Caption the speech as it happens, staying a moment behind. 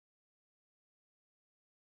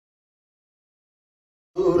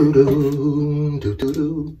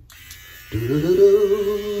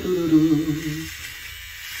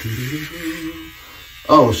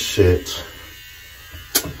Oh shit.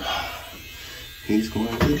 He's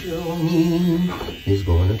going to kill me. He's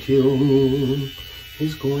going to kill me.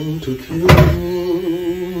 He's going to kill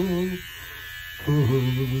me.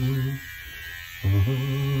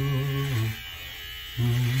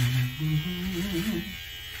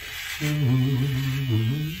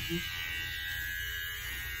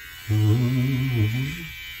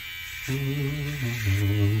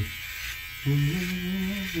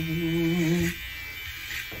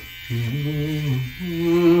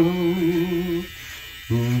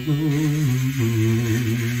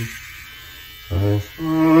 I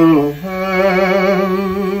follow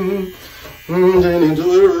him into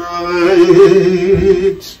the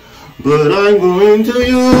right, but I'm going to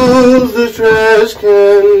use the trash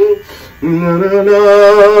can. Na, na, na.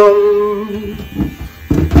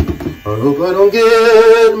 I hope I don't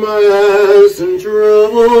get my ass in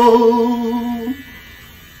trouble.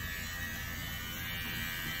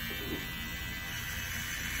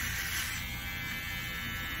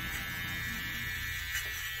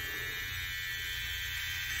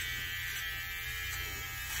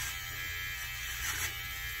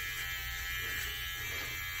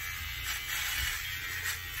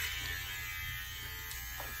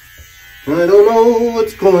 I don't know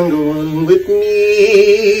what's going on with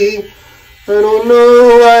me. I don't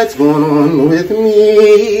know what's going on with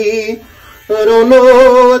me. I don't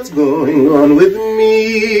know what's going on with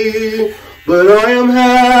me. But I am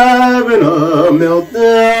having a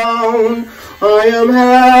meltdown. I am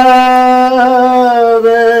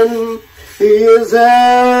having, he is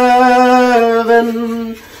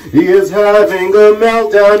having a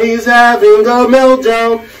meltdown. He's having a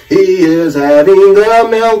meltdown. He is having a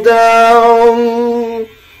meltdown.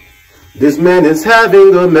 This man is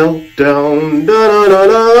having a meltdown.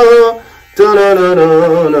 Da-da-da-da.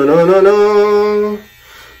 Da-da-da-da.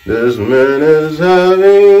 This man is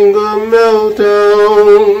having a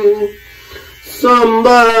meltdown.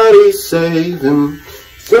 Somebody save him.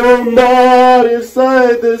 Somebody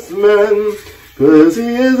save this man. 'Cause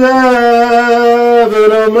he is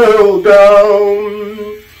having a meltdown.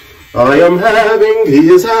 I am having, he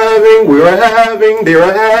is having, we are having, they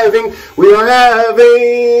are having, we are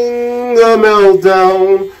having a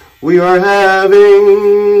meltdown. We are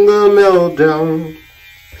having a meltdown.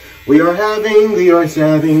 We are having, he is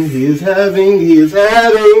having, he is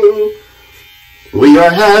having. We are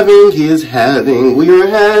having, he is having, we are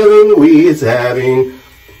having, we is having.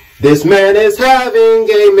 This man is having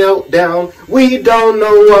a meltdown. We don't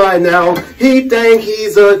know why now. He think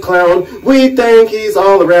he's a clown. We think he's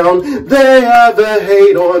all around. They have a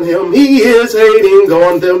hate on him. He is hating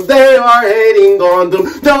on them. They are hating on them.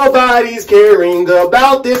 Nobody's caring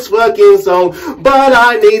about this fucking song. But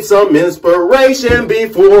I need some inspiration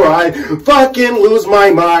before I fucking lose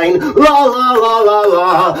my mind. La la la la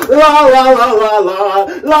la. La la la la la.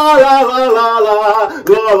 La la la la la.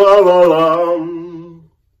 La la la la.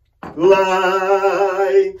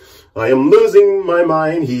 Lie. I am losing my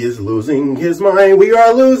mind. He is losing his mind. We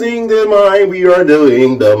are losing the mind. We are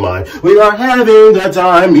doing the mind. We are having the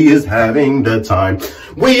time. He is having the time.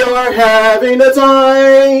 We are having the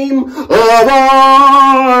time of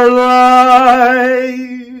our life.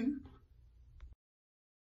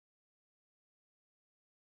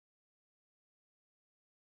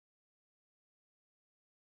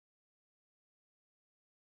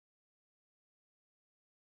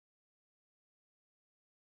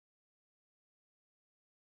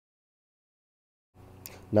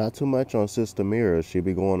 Not too much on Sister Mirror. She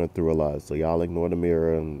be going through a lot. So y'all ignore the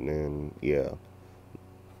mirror and yeah.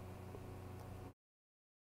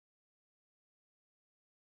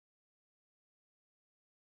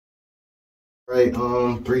 Right,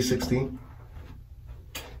 360.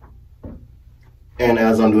 And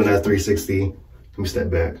as I'm doing that 360, let me step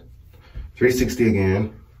back. 360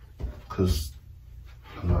 again, because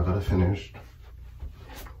I know I gotta finish.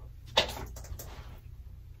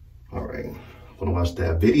 All right. Gonna watch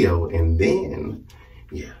that video and then,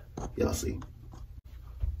 yeah, y'all see.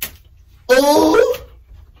 Oh,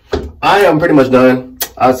 I am pretty much done.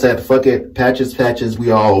 I said, fuck it, patches, we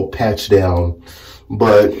all patch down.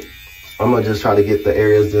 But I'm gonna just try to get the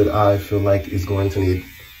areas that I feel like is going to need.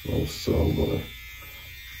 So I'm gonna,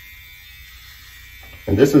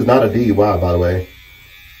 and this is not a DUI, by the way.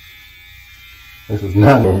 This is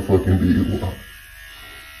not a fucking DUI.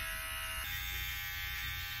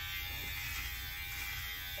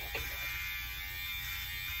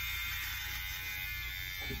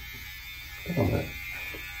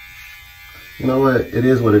 You know what? It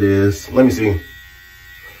is what it is. Let me see.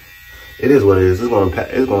 It is what it is. It's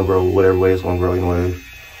gonna grow whatever way it's gonna grow anyway.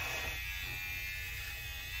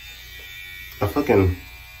 I fucking.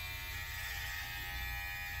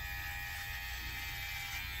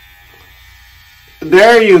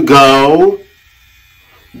 There you go.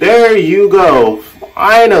 There you go.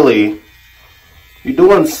 Finally. You're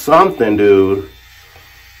doing something, dude.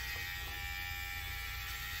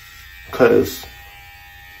 Cause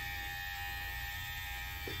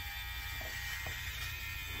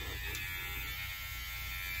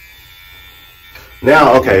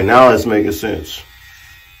now, okay, now it's making sense.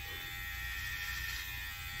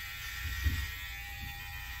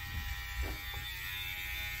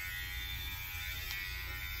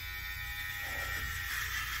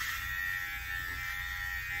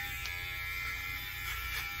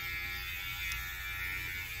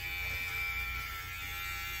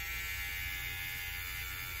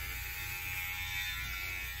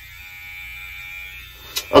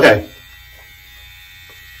 Okay.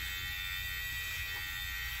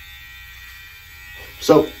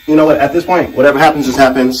 So, you know what, at this point, whatever happens just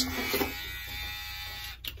happens.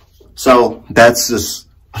 So, that's just,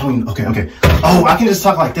 okay. Oh, I can just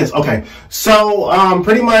talk like this. Okay. So,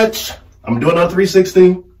 pretty much, I'm doing a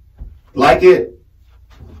 360. Like it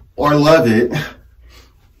or love it.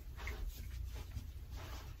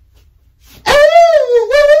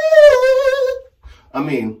 I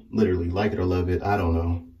mean, literally, like it or love it. I don't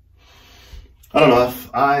know.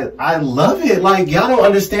 I love it. Like, y'all don't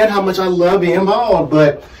understand how much I love being involved,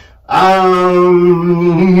 but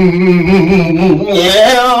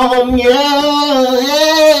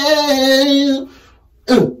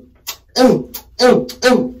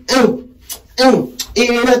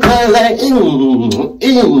in a car like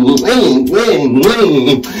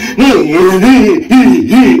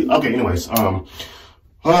okay, anyways, I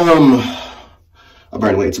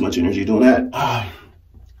burned way too much energy doing that.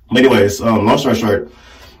 But anyways, long story short,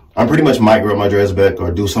 I pretty much might grow my dreads back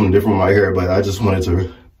or do something different with my hair, but I just wanted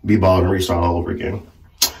to be bald and restart all over again.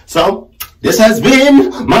 So, this has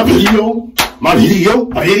been my video, and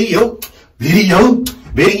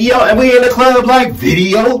we in the club like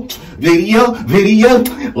video,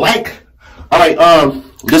 like. All right,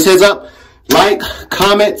 just heads up, like,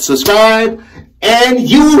 comment, subscribe, and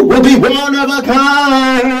you will be one of a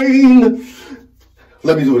kind.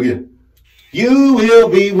 Let me do it again. You will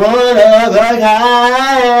be one of a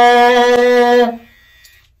kind.